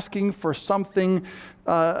about asking for something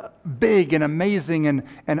big and amazing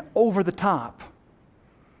and over the top,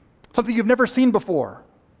 something you've never seen before.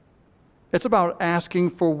 It's about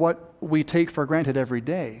asking for what we take for granted every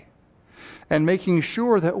day and making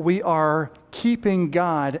sure that we are keeping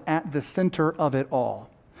God at the center of it all.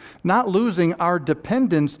 Not losing our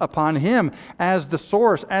dependence upon him as the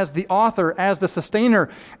source, as the author, as the sustainer,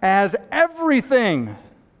 as everything.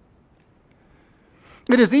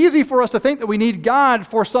 It is easy for us to think that we need God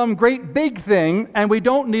for some great big thing, and we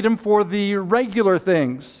don't need him for the regular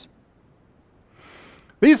things.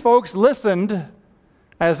 These folks listened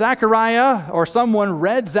as Zechariah or someone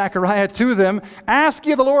read Zechariah to them, ask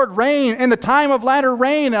ye the Lord rain in the time of latter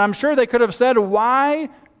rain. And I'm sure they could have said, why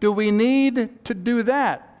do we need to do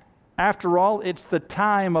that? After all, it's the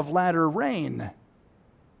time of latter rain.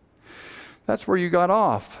 That's where you got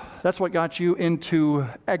off. That's what got you into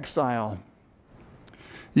exile.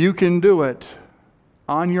 You can do it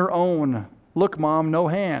on your own. Look, Mom, no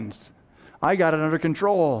hands. I got it under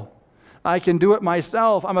control. I can do it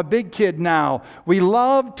myself. I'm a big kid now. We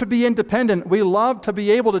love to be independent. We love to be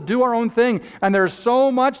able to do our own thing. And there's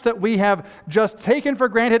so much that we have just taken for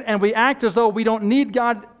granted, and we act as though we don't need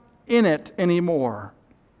God in it anymore.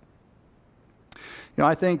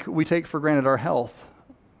 I think we take for granted our health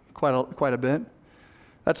quite a bit.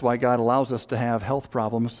 That's why God allows us to have health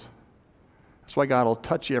problems. That's why God will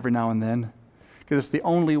touch you every now and then, because it's the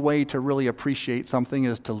only way to really appreciate something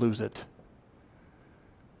is to lose it.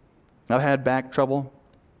 I've had back trouble.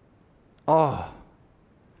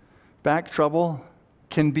 Back trouble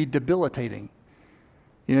can be debilitating.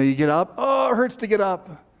 You get up, it hurts to get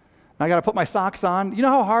up. I got to put my socks on. You know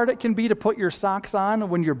how hard it can be to put your socks on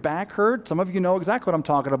when your back hurts? Some of you know exactly what I'm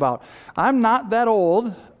talking about. I'm not that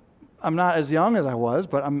old. I'm not as young as I was,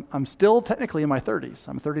 but I'm still technically in my 30s.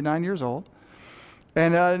 I'm 39 years old.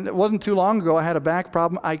 And it wasn't too long ago I had a back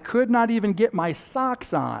problem. I could not even get my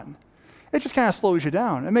socks on. It just kind of slows you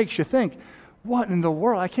down. It makes you think, what in the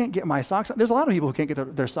world? I can't get my socks on. There's a lot of people who can't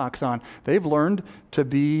get their socks on. They've learned to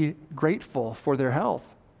be grateful for their health.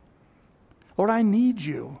 Lord, I need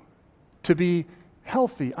you to be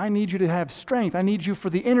healthy. I need you to have strength. I need you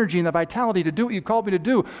for the energy and the vitality to do what you've called me to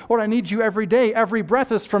do. Lord, I need you every day. Every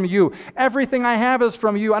breath is from you. Everything I have is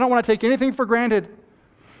from you. I don't want to take anything for granted.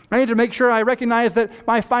 I need to make sure I recognize that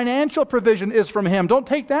my financial provision is from him. Don't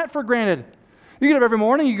take that for granted. You get up every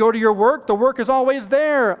morning, you go to your work, the work is always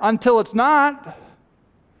there until it's not.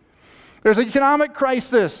 There's an economic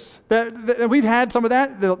crisis that we've had some of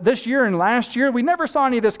that this year and last year. We never saw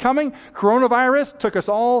any of this coming. Coronavirus took us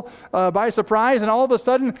all by surprise, and all of a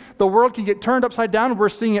sudden the world can get turned upside down. We're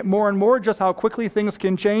seeing it more and more, just how quickly things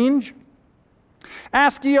can change.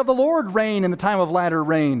 Ask ye of the Lord rain in the time of latter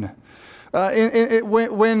rain.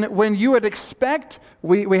 When you would expect,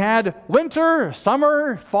 we had winter,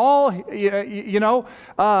 summer, fall,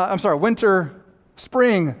 winter,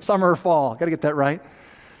 spring, summer, fall. Got to get that right.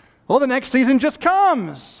 Well, the next season just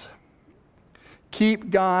comes. Keep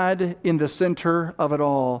God in the center of it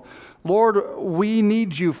all. Lord, we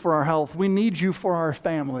need you for our health. We need you for our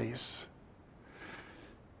families.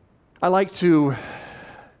 I like to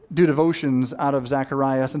do devotions out of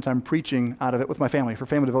Zechariah since I'm preaching out of it with my family for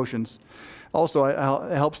family devotions. Also, it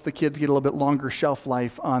helps the kids get a little bit longer shelf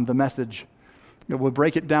life on the message. We'll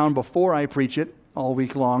break it down before I preach it all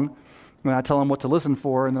week long. And I tell them what to listen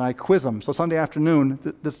for, and then I quiz them. So Sunday afternoon,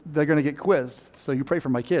 they're going to get quizzed. So you pray for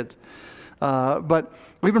my kids. But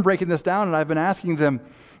we've been breaking this down, and I've been asking them,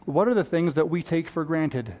 what are the things that we take for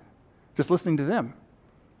granted? Just listening to them.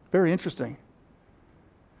 Very interesting.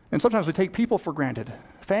 And sometimes we take people for granted,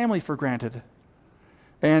 family for granted.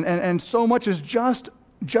 And so much is just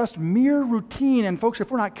mere routine. And folks,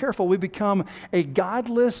 if we're not careful, we become a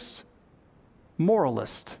godless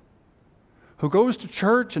moralist who goes to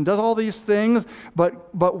church and does all these things,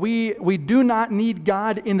 but we do not need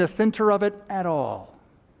God in the center of it at all.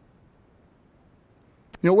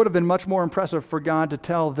 You know, it would have been much more impressive for God to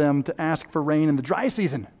tell them to ask for rain in the dry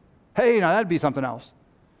season. Hey, now that'd be something else.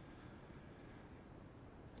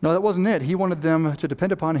 No, that wasn't it. He wanted them to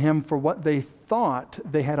depend upon him for what they thought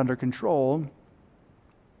they had under control.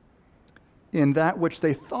 In that which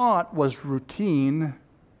they thought was routine,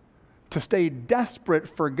 to stay desperate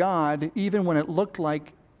for God even when it looked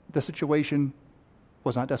like the situation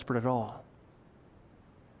was not desperate at all.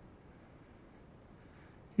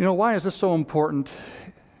 You know, why is this so important?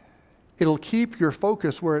 It'll keep your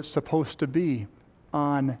focus where it's supposed to be,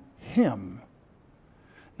 on him,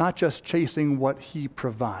 not just chasing what he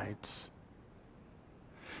provides.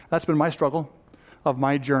 That's been my struggle of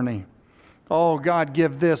my journey. Oh, God,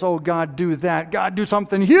 give this. Oh, God, do that. God, do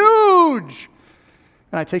something huge.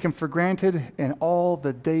 And I take him for granted in all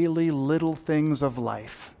the daily little things of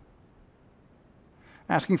life.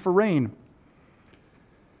 Asking for rain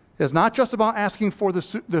is not just about asking for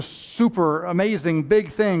the super amazing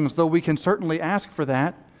big things, though we can certainly ask for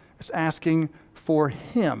that. It's asking for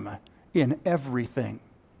him in everything.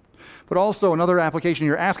 But also another application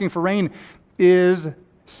here, asking for rain is,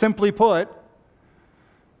 simply put,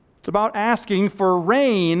 it's about asking for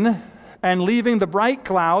rain and leaving the bright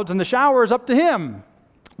clouds and the showers up to him.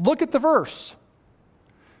 Look at the verse.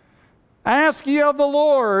 Ask ye of the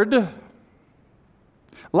Lord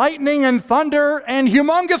lightning and thunder and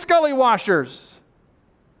humongous gully washers.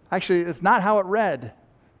 Actually, it's not how it read.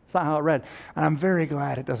 It's not how it read. And I'm very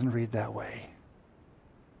glad it doesn't read that way.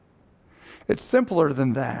 It's simpler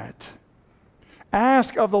than that.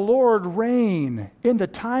 Ask of the Lord rain in the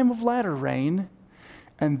time of latter rain,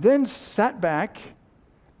 and then set back,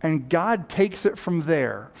 and God takes it from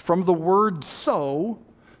there, from the word so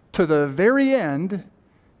to the very end.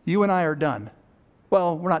 You and I are done.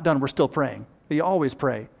 Well, we're not done. We're still praying. You always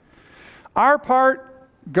pray. Our part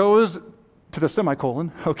goes to the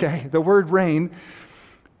semicolon, okay, the word rain.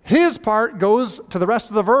 His part goes to the rest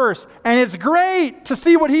of the verse, and it's great to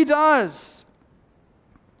see what he does.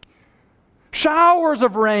 Showers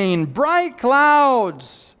of rain, bright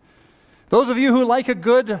clouds. Those of you who like a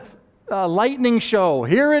good lightning show,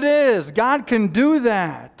 here it is. God can do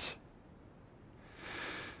that.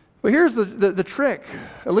 But here's the trick,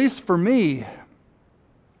 at least for me.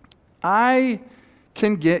 I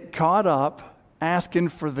can get caught up asking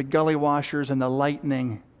for the gully washers and the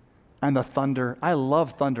lightning and the thunder. I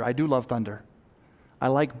love thunder. I do love thunder. I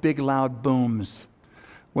like big, loud booms.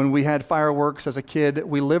 When we had fireworks as a kid,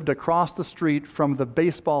 we lived across the street from the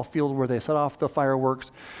baseball field where they set off the fireworks.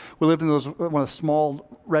 We lived in one of the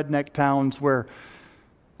small redneck towns where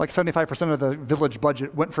like 75% of the village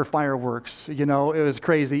budget went for fireworks. You know, it was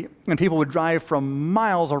crazy. And people would drive from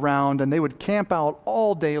miles around, and they would camp out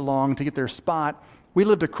all day long to get their spot. We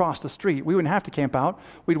lived across the street. We wouldn't have to camp out.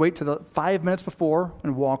 We'd wait till the 5 minutes before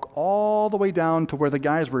and walk all the way down to where the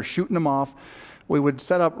guys were shooting them off. We would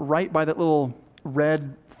set up right by that little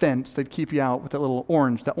red fence that'd keep you out with that little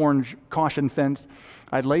orange, the orange caution fence.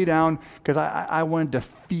 I'd lay down because I wanted to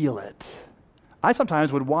feel it. I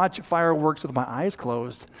sometimes would watch fireworks with my eyes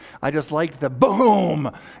closed. I just liked the boom.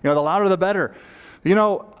 You know, the louder the better. You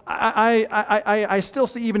know, I still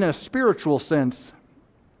see, even in a spiritual sense,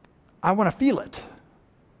 I want to feel it.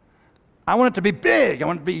 I want it to be big. I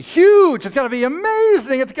want it to be huge. It's got to be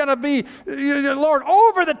amazing. It's got to be, Lord,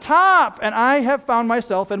 over the top. And I have found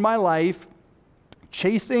myself in my life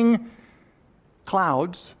chasing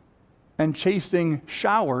clouds and chasing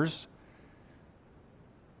showers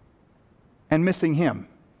and missing Him.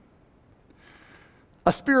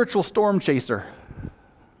 A spiritual storm chaser.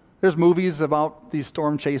 There's movies about these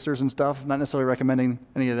storm chasers and stuff. Not necessarily recommending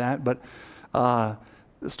any of that, but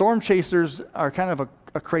storm chasers are kind of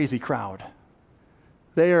a crazy crowd.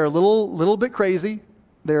 They are a little bit crazy.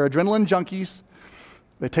 They're adrenaline junkies.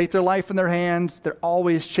 They take their life in their hands. They're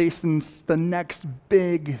always chasing the next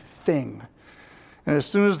big thing. And as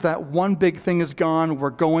soon as that one big thing is gone, we're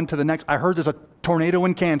going to the next. I heard there's a tornado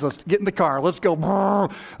in Kansas. Let's get in the car. Let's go.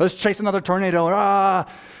 Let's chase another tornado.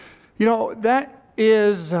 That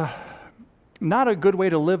is not a good way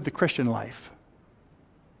to live the Christian life.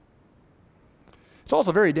 It's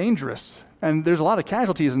also very dangerous, and there's a lot of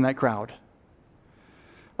casualties in that crowd.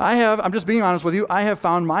 I'm just being honest with you, I have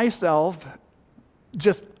found myself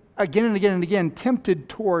just again and again and again tempted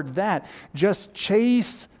toward that. Just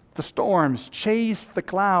chase the storms, chase the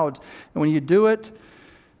clouds. And when you do it,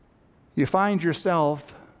 you find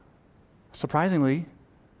yourself, surprisingly,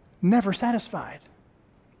 never satisfied.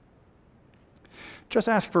 Just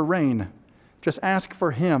ask for rain. Just ask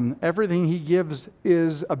for Him. Everything He gives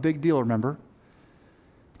is a big deal, remember?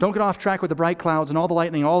 Don't get off track with the bright clouds and all the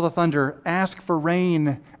lightning, all the thunder. Ask for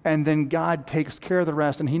rain, and then God takes care of the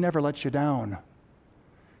rest, and He never lets you down.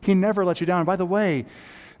 He never lets you down. By the way,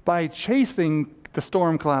 by chasing the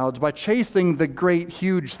storm clouds, by chasing the great,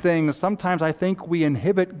 huge things, sometimes I think we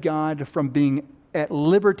inhibit God from being at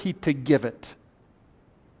liberty to give it.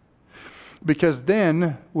 Because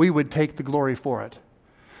then we would take the glory for it.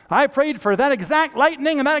 I prayed for that exact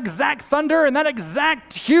lightning and that exact thunder and that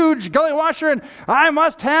exact huge gully washer, and I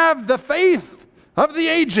must have the faith of the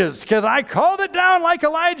ages because I called it down like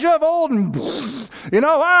Elijah of old, and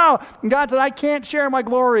wow. And God said, I can't share my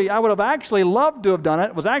glory. I would have actually loved to have done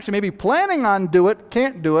it. Was actually maybe planning on do it,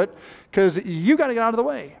 can't do it because you got to get out of the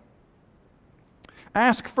way.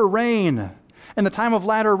 Ask for rain. In the time of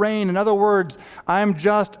latter rain, in other words, I'm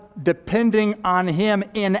just depending on Him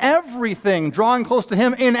in everything, drawing close to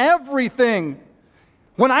Him in everything.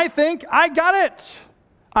 When I think I got it,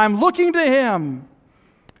 I'm looking to Him.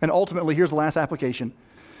 And ultimately, here's the last application.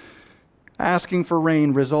 Asking for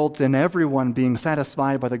rain results in everyone being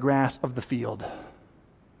satisfied by the grass of the field.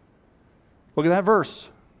 Look at that verse.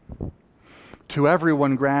 To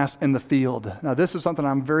everyone grass in the field. Now, this is something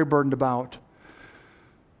I'm very burdened about.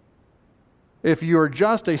 If you're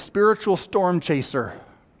just a spiritual storm chaser,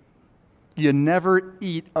 you never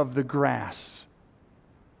eat of the grass.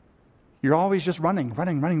 You're always just running,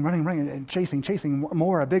 and chasing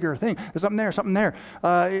more, a bigger thing. There's something there.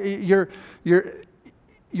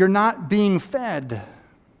 You're not being fed.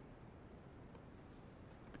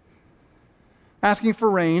 Asking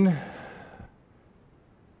for rain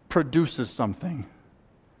produces something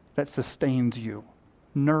that sustains you,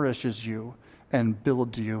 nourishes you, and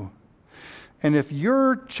builds you. And if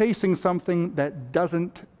you're chasing something that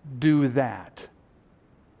doesn't do that,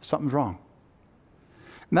 something's wrong.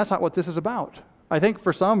 And that's not what this is about. I think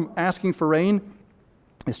for some, asking for rain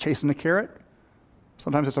is chasing a carrot.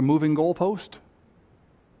 Sometimes it's a moving goalpost.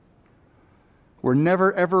 We're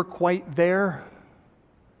never, ever quite there.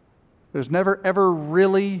 There's never, ever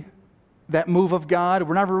really that move of God.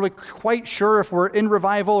 We're never really quite sure if we're in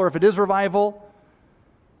revival or if it is revival.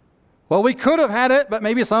 Well, we could have had it, but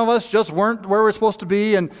maybe some of us just weren't where we're supposed to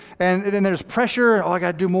be, and then there's pressure. Oh, I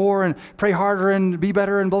got to do more and pray harder and be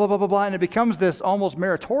better and blah, blah, blah, blah, blah. And it becomes this almost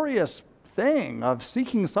meritorious thing of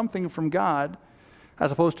seeking something from God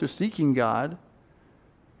as opposed to seeking God.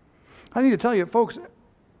 I need to tell you, folks,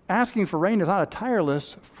 asking for rain is not a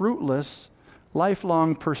tireless, fruitless,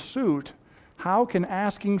 lifelong pursuit. How can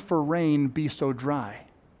asking for rain be so dry?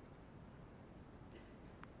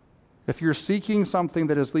 If you're seeking something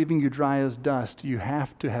that is leaving you dry as dust, you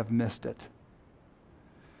have to have missed it.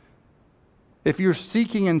 If you're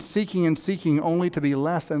seeking and seeking and seeking only to be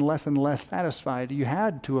less and less and less satisfied, you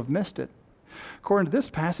had to have missed it. According to this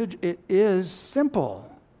passage, it is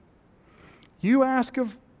simple. You ask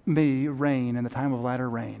of me rain in the time of latter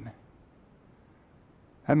rain.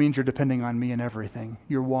 That means you're depending on me in everything.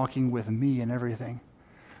 You're walking with me in everything.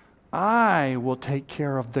 I will take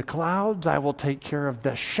care of the clouds. I will take care of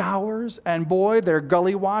the showers. And boy, they're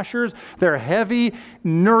gully washers. They're heavy,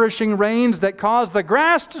 nourishing rains that cause the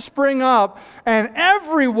grass to spring up. And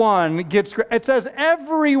everyone gets, it says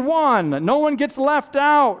everyone. No one gets left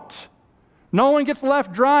out. No one gets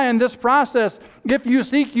left dry in this process. If you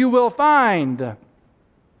seek, you will find.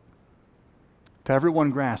 to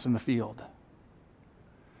everyone grass in the field.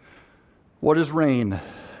 What is rain?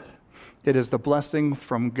 It is the blessing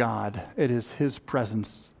from God. It is His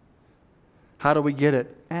presence. How do we get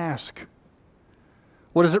it? Ask.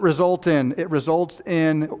 What does it result in? It results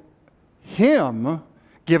in Him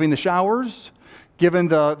giving the showers, giving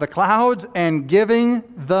the clouds, and giving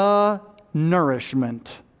the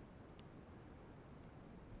nourishment.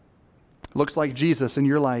 Looks like Jesus in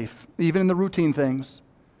your life, even in the routine things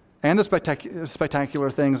and the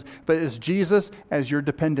spectacular things, but it's Jesus as your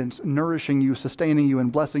dependence, nourishing you, sustaining you,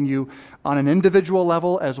 and blessing you on an individual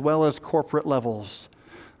level as well as corporate levels.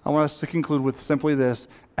 I want us to conclude with simply this.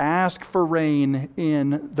 Ask for rain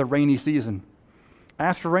in the rainy season.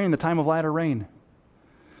 Ask for rain in the time of latter rain.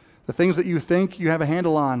 The things that you think you have a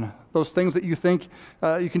handle on, those things that you think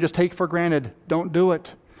you can just take for granted, don't do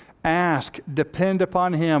it. Ask, depend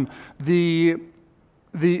upon Him. The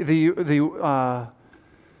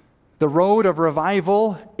road of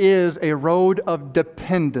revival is a road of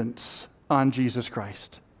dependence on Jesus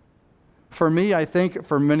Christ. For me, I think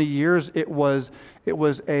for many years it was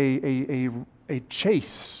a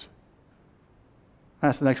chase.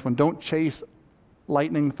 That's the next one. Don't chase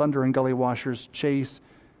lightning, thunder, and gully washers. Chase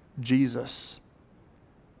Jesus.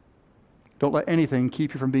 Don't let anything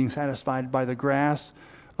keep you from being satisfied by the grass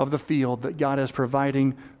of the field that God is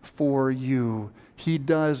providing for you. He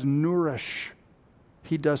does nourish.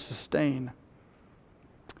 He does sustain.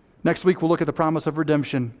 Next week we'll look at the promise of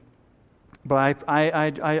redemption. But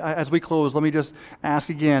as we close, let me just ask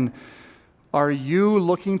again, are you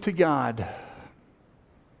looking to God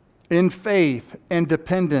in faith and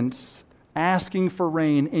dependence, asking for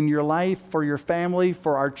rain in your life, for your family,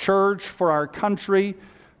 for our church, for our country,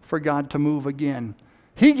 for God to move again?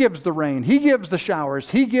 He gives the rain. He gives the showers.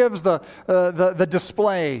 He gives the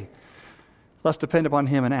display. Let's depend upon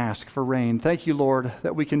Him and ask for rain. Thank you, Lord,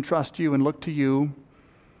 that we can trust You and look to You.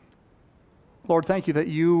 Lord, thank You that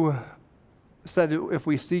You said if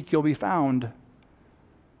we seek, You'll be found.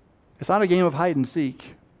 It's not a game of hide and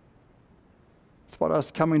seek. It's about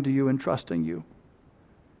us coming to You and trusting You.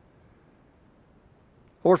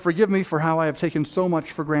 Lord, forgive me for how I have taken so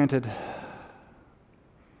much for granted.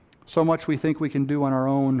 So much we think we can do on our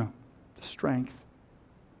own strength.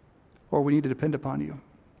 Lord, we need to depend upon You.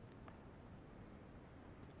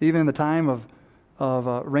 Even in the time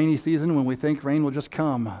of rainy season when we think rain will just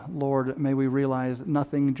come, Lord, may we realize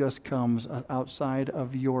nothing just comes outside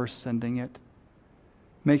of Your sending it.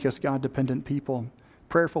 Make us God-dependent people,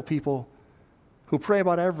 prayerful people who pray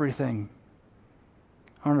about everything,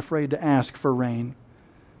 aren't afraid to ask for rain.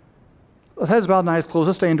 With heads bowed and eyes closed,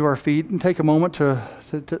 let's stand to our feet and take a moment to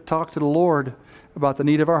talk to the Lord about the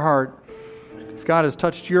need of our heart. If God has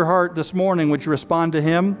touched your heart this morning, would you respond to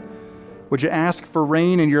Him? Would you ask for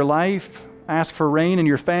rain in your life? Ask for rain in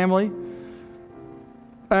your family?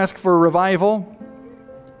 Ask for revival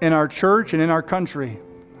in our church and in our country.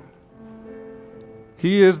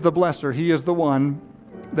 He is the blesser. He is the one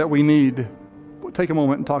that we need. We'll take a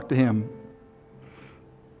moment and talk to Him.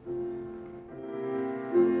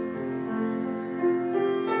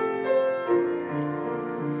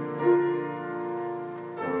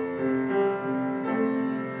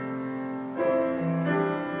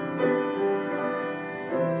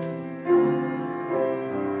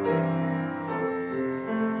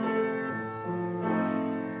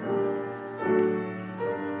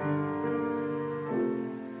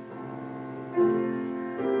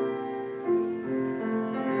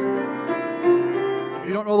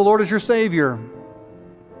 You don't know the Lord as your Savior.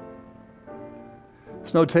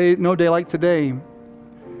 It's no day like today.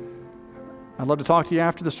 I'd love to talk to you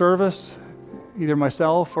after the service. Either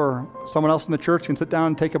myself or someone else in the church can sit down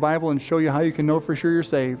and take a Bible and show you how you can know for sure you're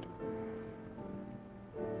saved.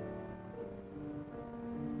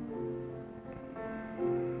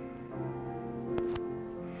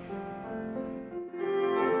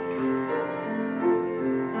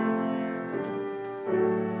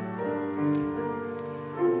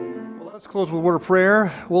 Let's close with a word of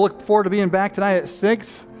prayer. We'll look forward to being back tonight at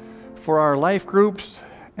 6 for our life groups.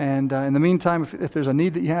 And in the meantime, if there's a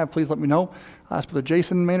need that you have, please let me know. I'll ask Brother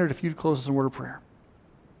Jason Maynard if you'd close us in a word of prayer.